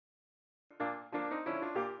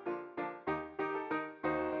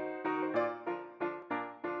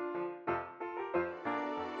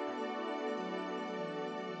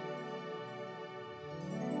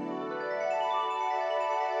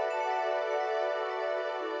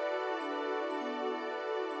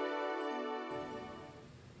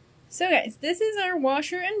So guys, this is our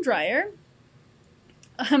washer and dryer.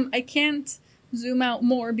 I can't zoom out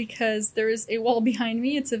more because there is a wall behind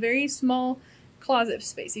me. It's a very small closet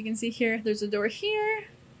space. You can see here, there's a door here,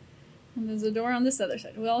 and there's a door on this other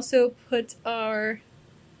side. We also put our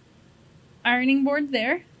ironing board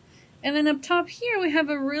there. And then up top here, we have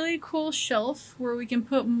a really cool shelf where we can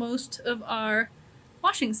put most of our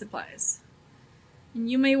washing supplies. And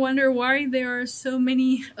you may wonder why there are so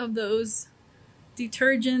many of those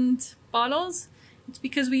detergent bottles. It's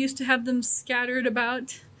because we used to have them scattered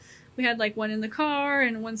about. We had like one in the car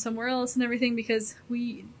and one somewhere else and everything because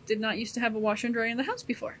we did not used to have a washer and dryer in the house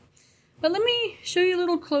before. But let me show you a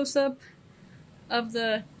little close-up of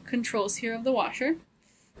the controls here of the washer.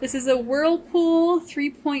 This is a Whirlpool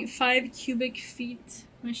 3.5 cubic feet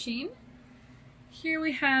machine. Here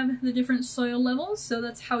we have the different soil levels, so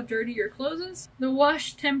that's how dirty your clothes is. The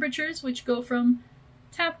wash temperatures, which go from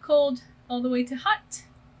tap cold all the way to hot.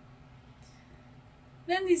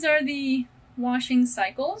 Then these are the washing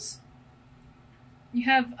cycles. You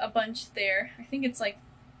have a bunch there. I think it's like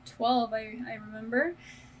 12, I remember.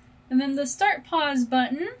 And then the start pause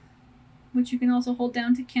button, which you can also hold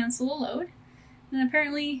down to cancel a load. And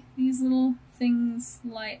apparently these little things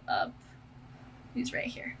light up. These right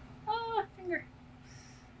here. Oh, finger.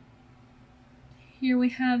 Here we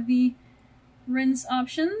have the rinse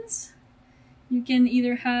options. You can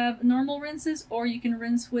either have normal rinses or you can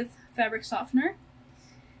rinse with fabric softener.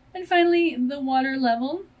 And finally, the water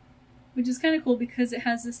level, which is kind of cool because it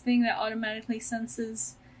has this thing that automatically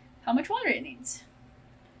senses how much water it needs.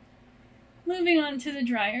 Moving on to the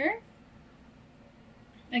dryer.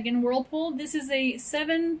 Again, Whirlpool. This is a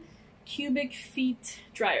 7 cubic feet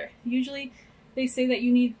dryer. Usually they say that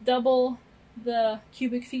you need double the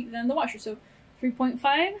cubic feet than the washer. So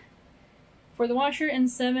 3.5 for the washer and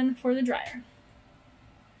 7 for the dryer.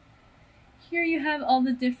 Here you have all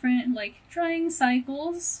the different like drying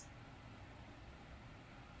cycles.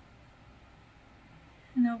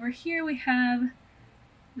 And over here we have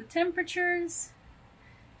the temperatures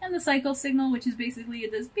and the cycle signal, which is basically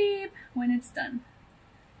it does beep when it's done.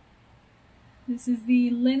 This is the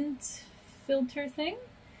lint filter thing.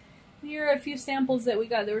 Here are a few samples that we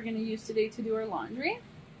got that we're going to use today to do our laundry.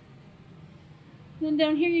 And then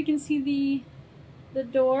down here you can see the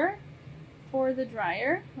door for the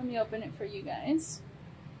dryer. Let me open it for you guys.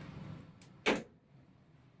 This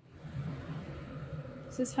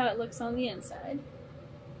is how it looks on the inside.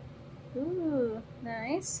 Ooh,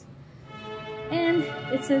 nice. And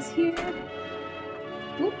it says here,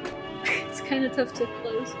 whoop, it's kind of tough to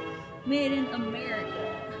close, made in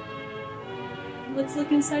America. Let's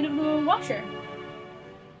look inside of the washer.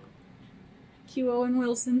 Q. Owen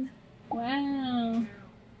Wilson. Wow.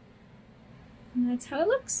 And that's how it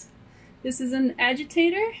looks. This is an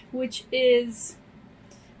agitator, which is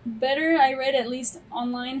better, I read at least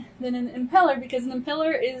online, than an impeller, because an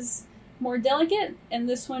impeller is more delicate, and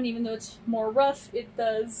this one, even though it's more rough, it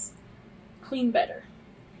does clean better.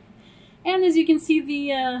 And as you can see,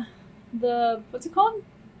 the what's it called?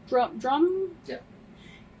 Drum? Yeah.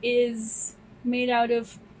 Is made out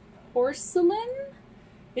of porcelain.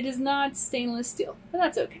 It is not stainless steel, but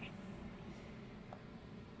that's okay.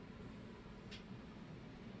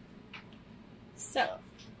 So,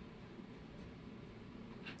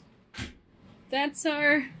 that's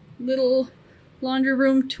our little laundry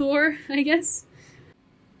room tour, I guess.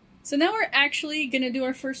 So now we're actually going to do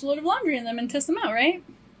our first load of laundry in them and test them out, right?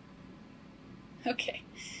 Okay.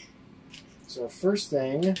 So first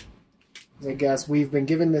thing, I guess we've been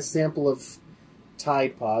given this sample of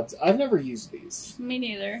Tide Pods. I've never used these. Me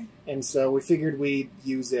neither. And so we figured we'd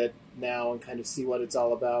use it now and kind of see what it's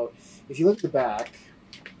all about. If you look at the back,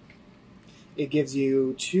 it gives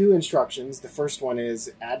you 2 instructions. The first one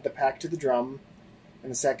is add the pack to the drum,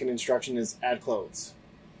 and the second instruction is add clothes.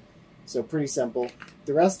 So pretty simple.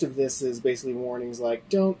 The rest of this is basically warnings like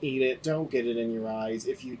don't eat it, don't get it in your eyes.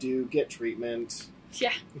 If you do, get treatment.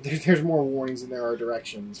 Yeah. There's more warnings than there are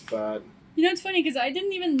directions, but... You know, it's funny because I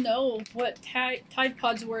didn't even know what Tide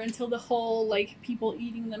Pods were until the whole, like, people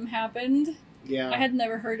eating them happened. Yeah. I had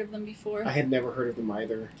never heard of them before. I had never heard of them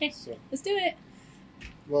either. Okay, so. Let's do it.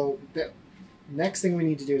 Well, the next thing we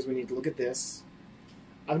need to do is we need to look at this.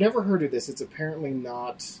 I've never heard of this. It's apparently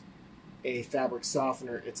not a fabric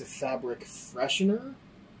softener. It's a fabric freshener.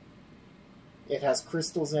 It has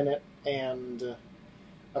crystals in it, and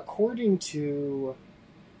according to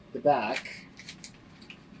the back,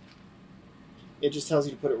 it just tells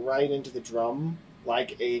you to put it right into the drum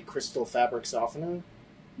like a crystal fabric softener.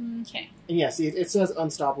 Okay. And yes, it says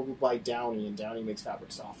Unstoppable by Downy, and Downy makes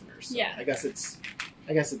fabric softeners. So yeah. I guess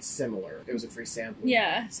it's similar. It was a free sample.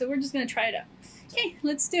 Yeah, so we're just going to try it out. Okay,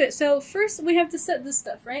 let's do it. So first we have to set this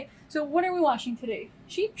stuff, right? So what are we washing today?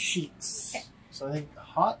 Sheets? Sheets. Okay. So I think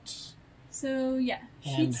hot So yeah,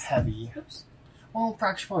 and sheets. heavy. Oops. Well,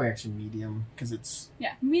 probably actually medium because it's...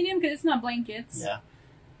 Yeah, medium because it's not blankets. Yeah.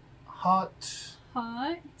 Hot.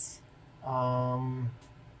 Hot.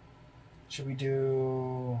 Should we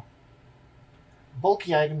do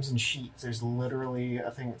bulky items and sheets? There's literally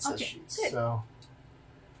a thing that says Okay, sheets. good. So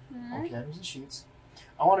bulky items and sheets.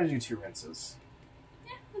 I want to do 2 rinses.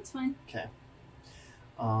 Yeah, that's fine. Okay.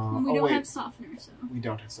 And we don't have softener, so. We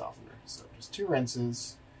don't have softener, so just 2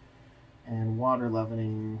 rinses and water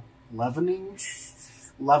leveling. Leveling.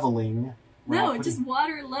 No, just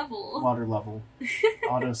water level. Water level.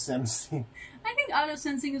 Auto sensing. I think auto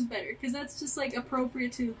sensing is better because that's just like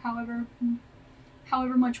appropriate to however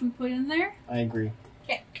much we put in there. I agree.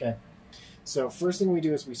 Okay. Okay. So first thing we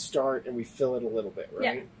do is we start and we fill it a little bit,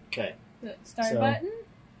 right? Yeah. Okay. The start button.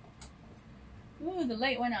 Ooh, the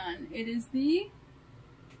light went on. It is the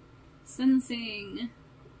sensing.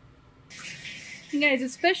 And guys,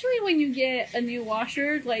 especially when you get a new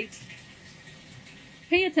washer, like,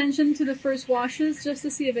 pay attention to the first washes just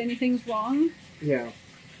to see if anything's wrong. Yeah.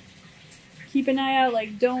 Keep an eye out,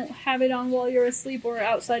 like, don't have it on while you're asleep or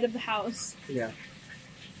outside of the house. Yeah.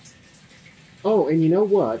 Oh, and you know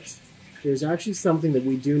what? There's actually something that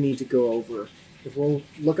we do need to go over. If we'll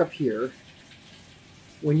look up here,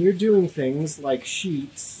 when you're doing things like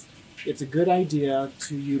sheets, it's a good idea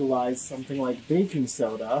to utilize something like baking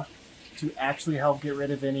soda to actually help get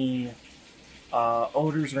rid of any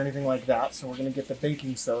odors or anything like that. So we're going to get the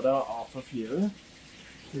baking soda off of here.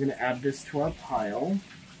 We're going to add this to our pile.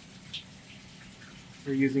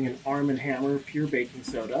 We're using an Arm & Hammer pure baking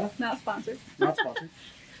soda. Not sponsored. Not sponsored.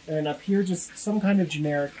 And up here, just some kind of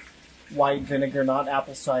generic white vinegar, not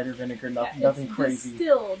apple cider vinegar, nothing crazy.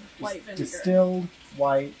 Distilled white vinegar. Distilled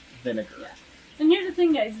white vinegar. Yeah. And here's the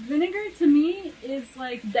thing, guys. Vinegar, to me, is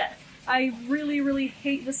like death. I really, really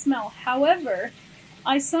hate the smell. However,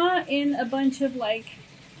 I saw in a bunch of, like,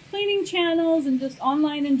 cleaning channels and just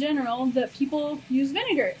online in general that people use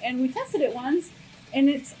vinegar. And we tested it once, and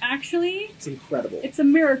it's actually... It's incredible. It's a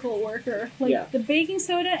miracle worker. Like, yeah. The baking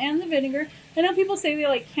soda and the vinegar. I know people say they,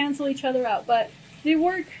 like, cancel each other out, but they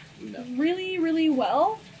work really, really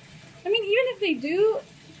well. I mean, even if they do,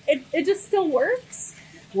 it just still works.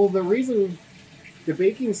 Well, the reason... The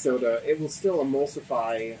baking soda, it will still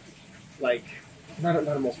emulsify, like... Not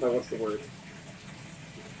emulsify, what's the word?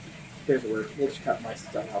 There's a word. We'll just cut my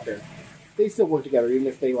stuff out there. They still work together, even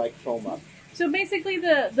if they, like, foam up. So basically,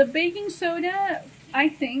 the baking soda, I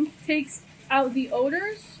think, takes out the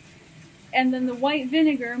odors, and then the white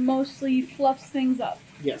vinegar mostly fluffs things up.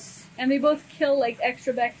 Yes. And they both kill, like,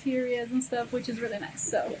 extra bacteria and stuff, which is really nice,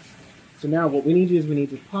 so... Yes. So now what we need to do is we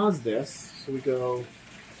need to pause this. So we go...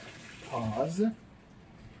 Pause.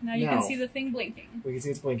 Now you can see the thing blinking. We can see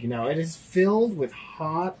it's blinking now. It is filled with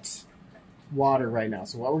hot water right now.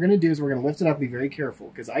 So what we're going to do is we're going to lift it up and be very careful,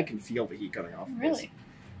 because I can feel the heat coming off of Really?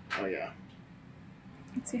 This. Oh, yeah.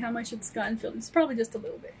 Let's see how much it's gotten filled. It's probably just a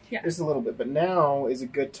little bit. Yeah. Just a little bit. But now is a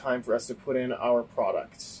good time for us to put in our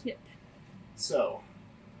products. Yep. So,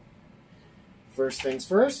 first things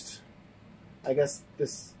first, I guess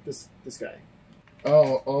this guy.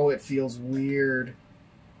 Oh, it feels weird.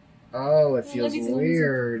 Oh, it feels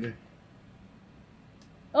weird.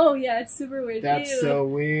 Oh, yeah, it's super weird. That's Ew. so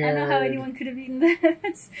weird. I don't know how anyone could have eaten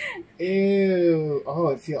that. Ew. Oh,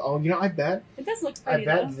 it feels... Oh, you know, I bet... It does look pretty, I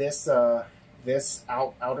bet though. This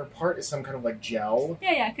outer part is some kind of, like, gel.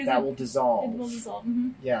 Yeah, because that will dissolve. It will dissolve.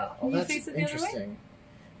 Mm-hmm. Yeah. Oh, Can you that's face it the interesting.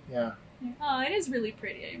 other way? Yeah. Oh, it is really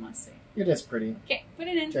pretty, I must say. It is pretty. Okay, put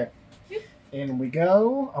it in. Okay. In we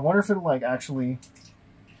go. I wonder if it'll, like, actually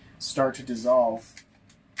start to dissolve.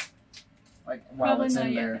 Like, while Probably it's not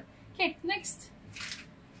in yet. there. Okay, next.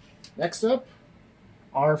 Next up,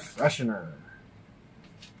 our freshener.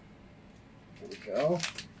 Here we go.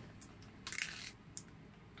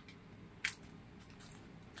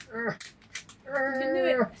 You can do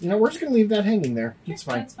it. You know, we're just going to leave that hanging there. It's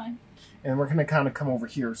fine. That's fine. And we're going to kind of come over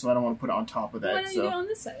here, so I don't want to put it on top of that. Why don't you do it on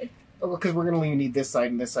this side? Oh, because we're going to need this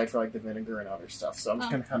side and this side for, like, the vinegar and other stuff. So I'm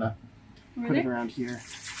just going to kind of put it around here.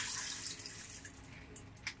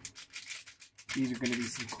 These are going to be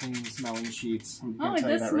some clean smelling sheets. Oh, it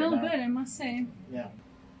does smell good, I must say. Yeah.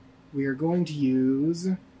 We are going to use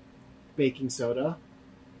baking soda.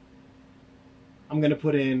 I'm going to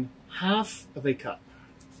put in half of a cup.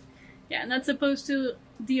 Yeah, and that's supposed to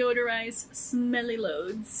deodorize smelly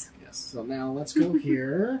loads. Yes, so now let's go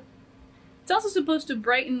here. It's also supposed to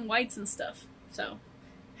brighten whites and stuff, so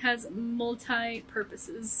it has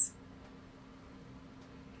multi-purposes.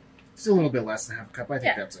 Just a little bit less than half a cup. I think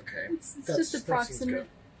Yeah. that's okay. It's That just seems approximate. good.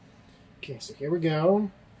 Okay, so here we go.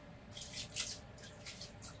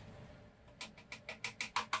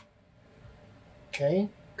 Okay,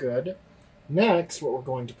 good. Next, what we're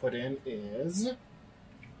going to put in is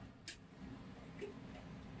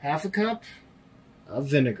half a cup of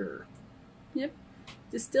vinegar. Yep.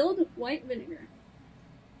 Distilled white vinegar.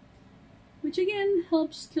 Which again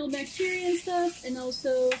helps kill bacteria and stuff, and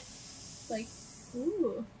also like,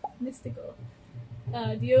 ooh, mystical.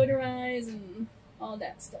 Deodorize and all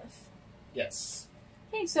that stuff. Yes.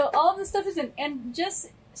 Okay, so all of the stuff is in, and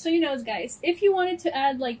just so you know, guys, if you wanted to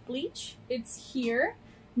add like bleach, it's here,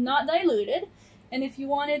 not diluted. And if you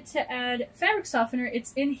wanted to add fabric softener,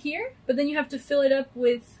 it's in here, but then you have to fill it up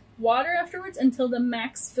with water afterwards until the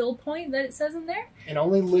max fill point that it says in there. And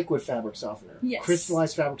only liquid fabric softener. Yes.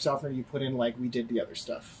 Crystallized fabric softener you put in like we did the other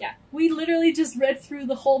stuff. Yeah, we literally just read through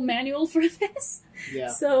the whole manual for this. Yeah.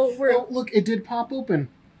 So we're... Oh, look, it did pop open.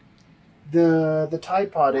 The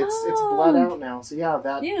Tide Pod, it's bled out now. So yeah,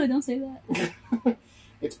 that... Ew, don't say that.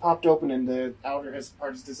 It's popped open and the outer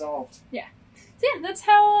part is dissolved. Yeah. So yeah, that's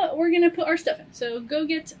how we're going to put our stuff in. So go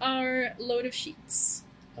get our load of sheets.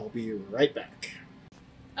 I'll be right back.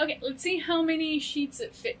 Okay, let's see how many sheets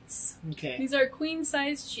it fits. Okay. These are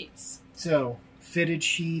queen-sized sheets. So, fitted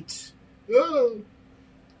sheet... Oh!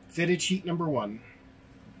 Fitted sheet number 1.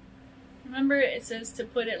 Remember, it says to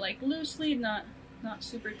put it like loosely, not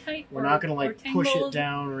super tight. We're not going to like push it tangled.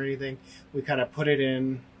 down or anything. We kind of put it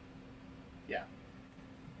in. Yeah.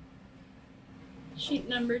 Sheet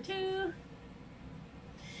number 2.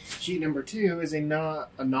 Sheet number 2 is a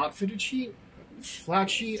not fitted sheet. Flat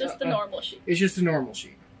sheet. It's just a normal sheet. It's just a normal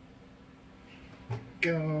sheet.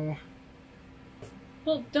 Go.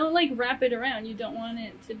 Well, don't like wrap it around. You don't want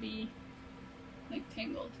it to be like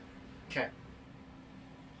tangled. Okay.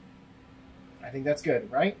 I think that's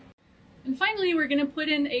good, right? And finally, we're going to put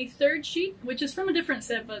in a third sheet, which is from a different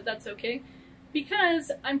set, but that's okay.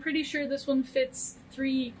 Because I'm pretty sure this one fits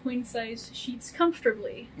 3 queen-size sheets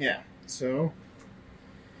comfortably. Yeah. So,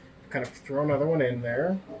 kind of throw another one in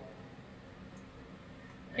there.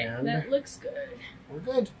 Okay, And that looks good. we're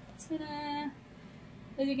good. Ta-da!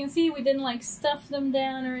 As you can see, we didn't like stuff them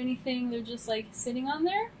down or anything. They're just like sitting on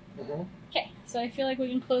there. Mm-hmm. Okay, so I feel like we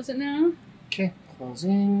can close it now. Okay,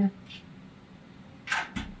 closing.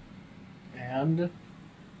 And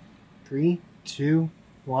 3, 2,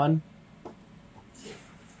 1.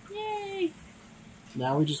 Yay!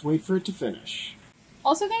 Now we just wait for it to finish.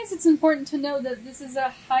 Also, guys, it's important to know that this is a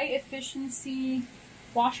high efficiency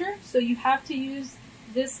washer, so you have to use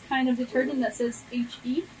this kind of detergent that says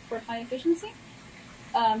HE for high efficiency,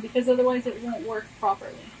 because otherwise it won't work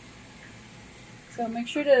properly. So make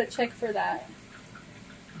sure to check for that.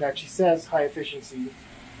 It actually says high efficiency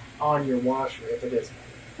on your washer if it isn't.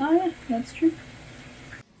 Oh yeah, that's true.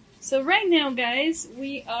 So right now, guys,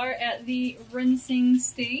 we are at the rinsing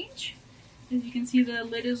stage. As you can see, the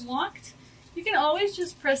lid is locked. You can always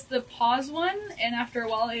just press the pause one, and after a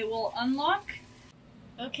while it will unlock.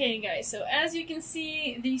 Okay, guys, so as you can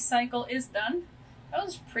see, the cycle is done. That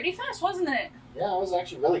was pretty fast, wasn't it? Yeah, it was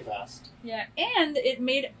actually really fast. Yeah, and it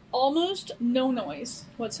made almost no noise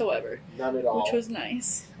whatsoever. None at all. Which was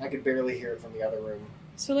nice. I could barely hear it from the other room.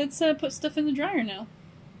 So let's put stuff in the dryer now.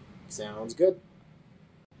 Sounds good.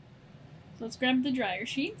 So let's grab the dryer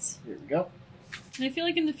sheets. Here we go. And I feel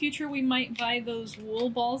like in the future we might buy those wool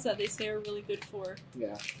balls that they say are really good for,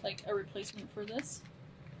 Yeah, like, a replacement for this.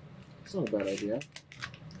 it's not a bad idea.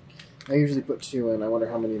 I usually put 2 in. I wonder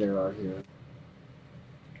how many there are here.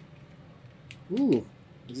 Ooh,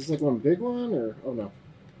 is this like one big one or... Oh no.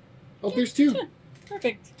 Oh, Yeah, there's 2. yeah.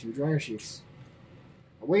 Perfect. 2 dryer sheets.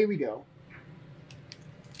 Away we go.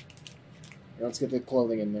 Now let's get the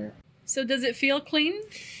clothing in there. So does it feel clean?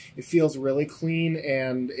 It feels really clean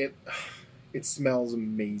and it smells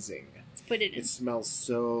amazing. Let's put it in. It smells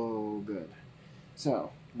so good.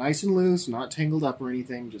 So, nice and loose, not tangled up or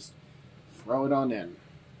anything, just throw it on in.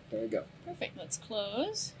 There we go. Perfect. Let's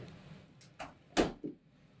close.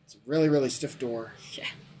 It's a really, really stiff door. Yeah.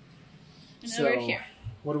 And So, over here.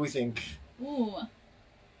 what do we think? Ooh.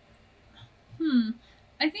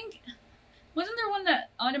 I think... Wasn't there one that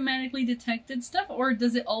automatically detected stuff, or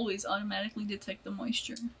does it always automatically detect the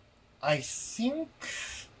moisture? I think...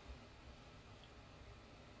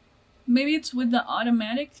 Maybe it's with the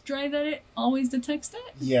automatic dry that it always detects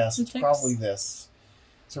it? Yes, it's Detects? probably this.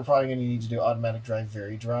 So we're probably going to need to do automatic dry,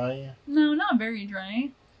 very dry. No, not very dry.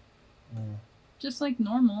 Mm. Just like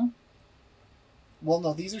normal. Well,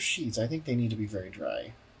 no, these are sheets. I think they need to be very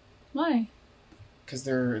dry. Why? Because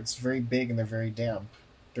it's very big and they're very damp.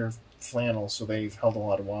 They're flannel, so they've held a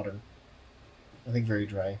lot of water. I think very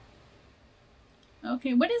dry.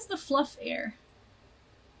 Okay, what is the fluff air?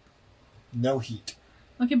 No heat.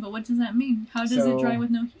 Okay, but what does that mean? How does it dry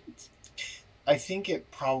with no heat? I think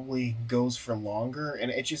it probably goes for longer,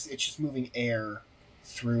 and it's just moving air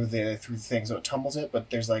through the thing, so it tumbles it.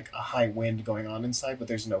 But there's like a high wind going on inside, but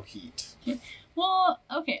there's no heat. Okay. Well,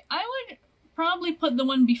 okay, I would probably put the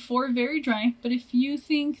one before very dry, but if you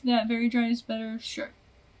think that very dry is better, sure.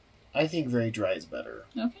 I think very dry is better.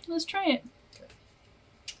 Okay, let's try it. Okay.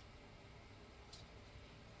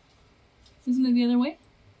 Isn't it the other way?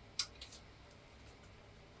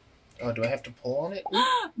 Oh, do I have to pull on it?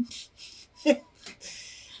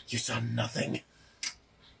 You saw nothing.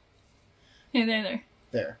 Okay, there.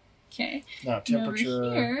 There. Okay. Now temperature,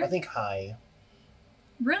 over here, I think high.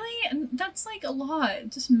 Really? That's like a lot.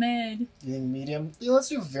 Just mid. You think medium? Yeah, let's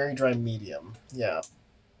do very dry medium. Yeah.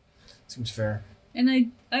 Seems fair.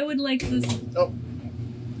 And I would like this. Oh.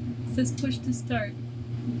 It says push to start.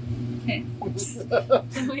 Okay. So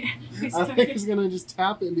we I started. think he's gonna just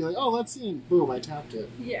tap it and be like, oh, let's see. And boom, I tapped it.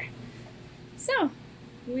 Yeah. So,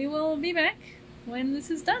 we will be back when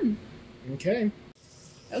this is done. Okay.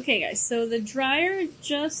 Okay, guys, so the dryer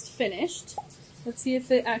just finished. Let's see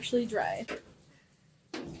if it actually dried.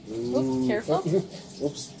 Oops, careful.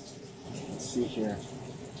 Oops. Let's see here.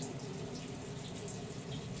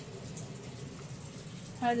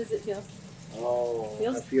 How does it feel? Oh,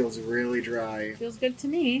 that feels really dry. Feels good to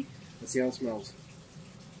me. Let's see how it smells.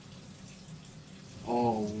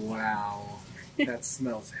 Oh, wow. That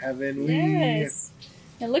smells heavenly. Yes.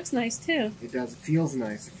 It looks nice, too. It does. It feels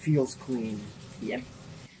nice. It feels clean. Yep.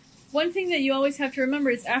 One thing that you always have to remember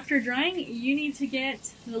is after drying, you need to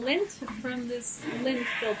get the lint from this lint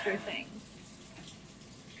filter thing.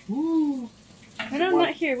 Ooh. And I'm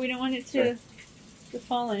not here. We don't want it to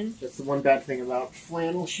fall in. That's the one bad thing about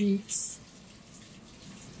flannel sheets.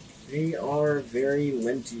 They are very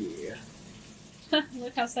linty.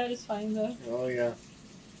 Look how satisfying, though. Oh, yeah.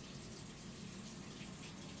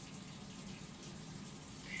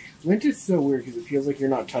 Lint is so weird because it feels like you're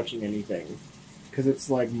not touching anything. Because it's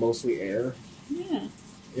like mostly air. Yeah.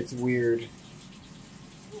 It's weird.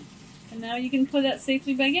 And now you can put that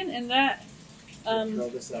safely back in, and that... throw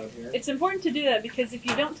this out here. It's important to do that because if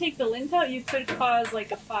you don't take the lint out, you could cause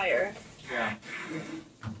like a fire. Yeah.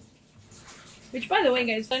 Which, by the way,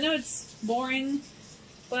 guys, I know it's boring,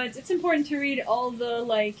 but it's important to read all the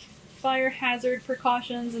like fire hazard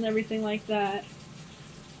precautions and everything like that.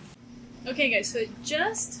 Okay, guys, so it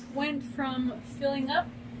just went from filling up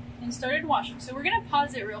and started washing. So we're gonna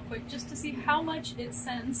pause it real quick just to see how much it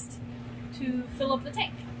sensed to fill up the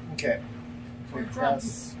tank. Okay. So we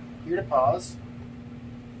press here to pause.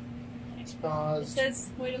 It's paused. It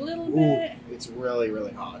says wait a little bit. It's really,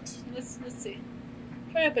 really hot. Let's see.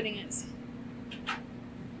 Try opening it.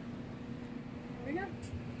 There we go.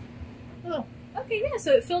 Oh, okay, yeah.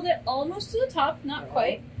 So it filled it almost to the top, not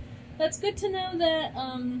quite. That's good to know that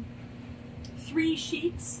 3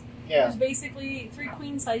 sheets. Yeah. Is basically 3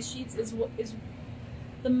 queen size sheets is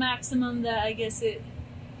the maximum that I guess it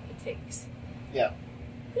takes. Yeah.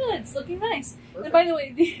 Good, it's looking nice. Perfect. And by the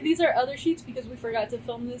way, these are other sheets because we forgot to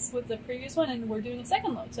film this with the previous one and we're doing a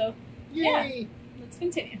second load. So, Yay. yeah, let's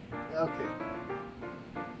continue. Okay.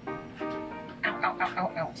 Ow, ow, ow,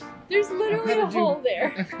 ow, ow. There's literally a hole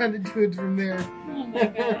there. I've got to do it from there. Oh my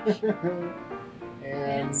gosh.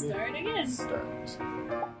 And start again. Start.